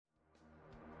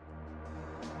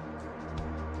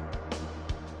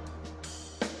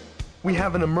We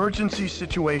have an emergency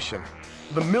situation.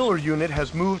 The Miller unit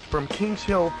has moved from Kings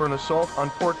Hill for an assault on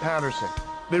Port Patterson.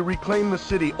 They reclaimed the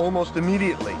city almost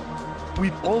immediately.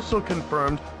 We've also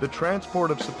confirmed the transport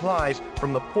of supplies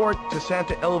from the port to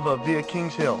Santa Elva via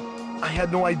Kings Hill. I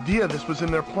had no idea this was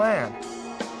in their plan.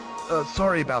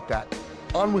 Sorry about that.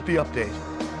 On with the update.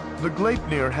 The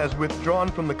Gleipnir has withdrawn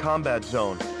from the combat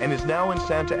zone and is now in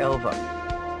Santa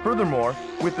Elva. Furthermore,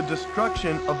 with the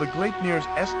destruction of the Gleipnir's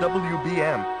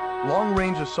SWBM,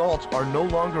 long-range assaults are no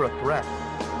longer a threat.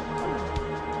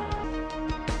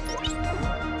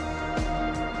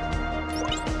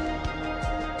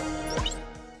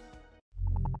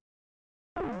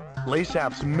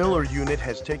 LASAP's Miller unit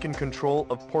has taken control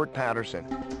of Port Patterson.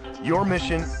 Your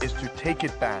mission is to take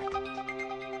it back.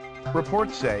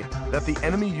 Reports say that the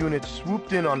enemy unit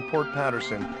swooped in on Port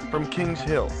Patterson from Kings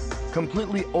Hill,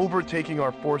 completely overtaking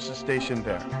our forces stationed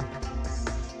there.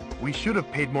 We should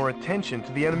have paid more attention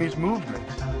to the enemy's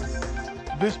movements.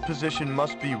 This position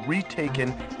must be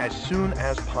retaken as soon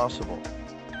as possible.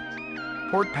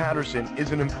 Port Patterson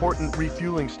is an important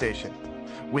refueling station.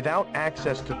 Without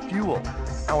access to fuel,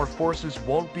 our forces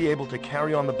won't be able to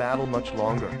carry on the battle much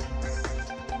longer.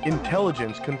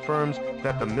 Intelligence confirms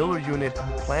that the Miller unit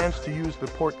plans to use the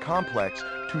port complex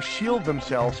to shield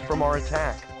themselves from our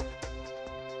attack.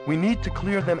 We need to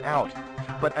clear them out,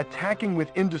 but attacking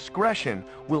with indiscretion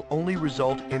will only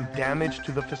result in damage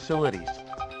to the facilities.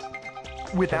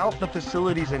 Without the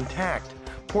facilities intact,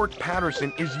 Port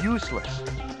Patterson is useless.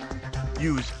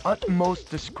 Use utmost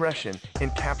discretion in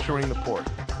capturing the port.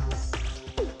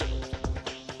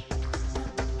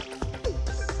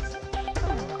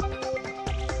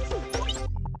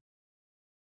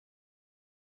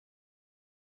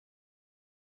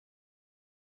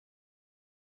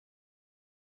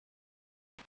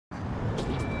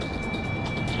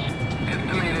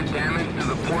 Estimated damage to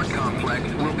the port complex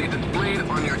will be displayed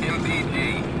on your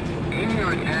MPG. Aim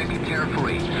your attacks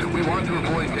carefully. We want to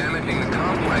avoid damaging the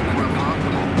complex where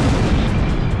possible.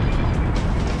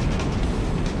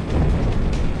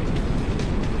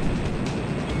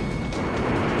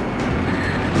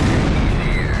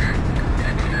 Easier.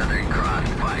 That's another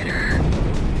crossfighter.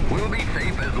 We'll be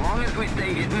safe as long as we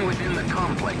stay hidden within the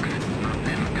complex.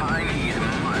 This time he is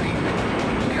mine.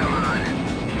 Come on.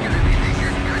 Get anything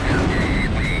you're good out there, you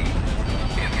be.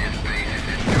 If this base is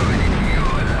destroyed, it's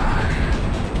your loss.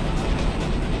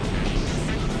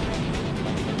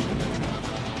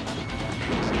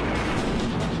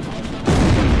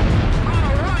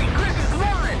 All right, Chris is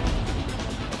won!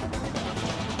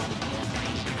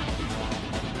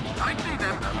 I see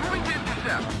them. Moving to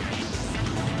intercept.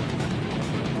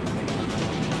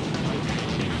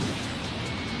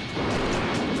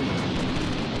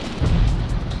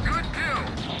 Good kill.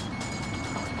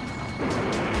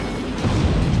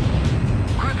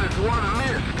 Chris is one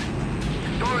missed.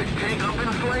 Storage tank up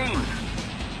in flames.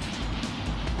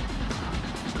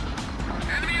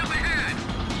 Enemy up ahead.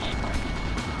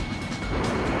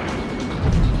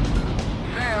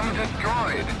 Sam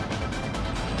destroyed.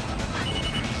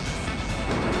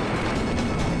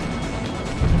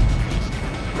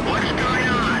 What's going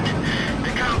on?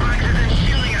 The complex isn't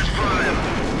shielding us from him.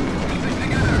 Keep it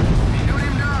together. Shoot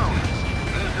him down.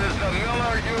 This is the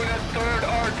Miller Unit 3rd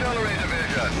Artillery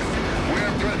Division.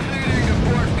 We're proceeding to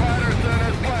Port Patterson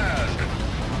as planned.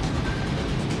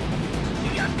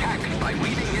 He attacks by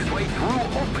weaving his way through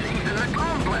openings in the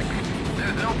complex.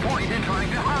 There's no point in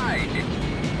trying to hide.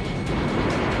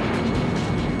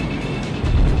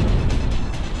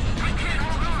 I can't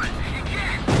hold on. You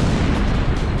can't.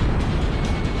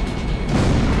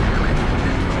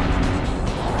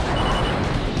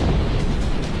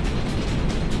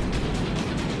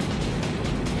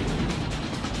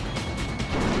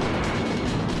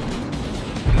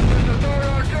 This is the 3rd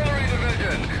Artillery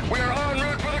Division. We are en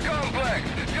route for the complex.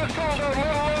 Just hold on a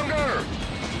little longer.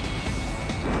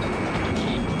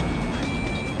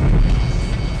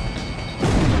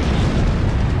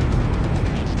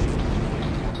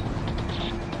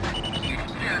 He's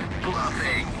just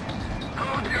bluffing.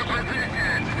 Hold your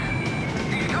position.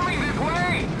 He's coming this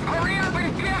way. Hurry up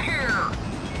and get here.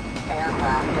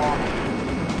 Aircraft damage.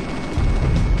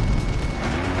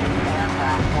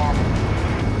 Aircraft damage.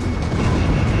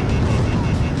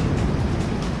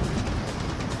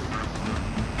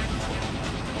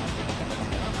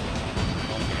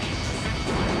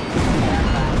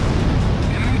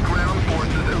 Enemy ground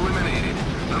forces eliminated.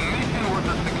 The mission was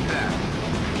a success.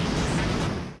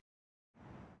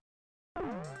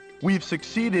 We've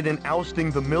succeeded in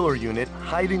ousting the Miller unit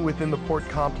hiding within the port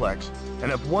complex and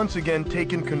have once again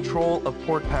taken control of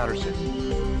Port Patterson.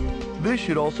 This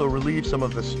should also relieve some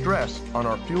of the stress on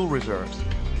our fuel reserves.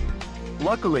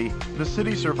 Luckily, the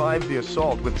city survived the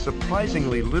assault with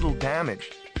surprisingly little damage.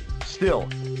 Still,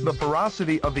 the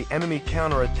ferocity of the enemy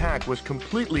counterattack was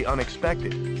completely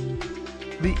unexpected.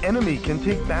 The enemy can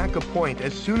take back a point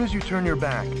as soon as you turn your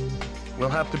back. We'll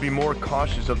have to be more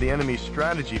cautious of the enemy's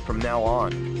strategy from now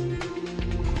on.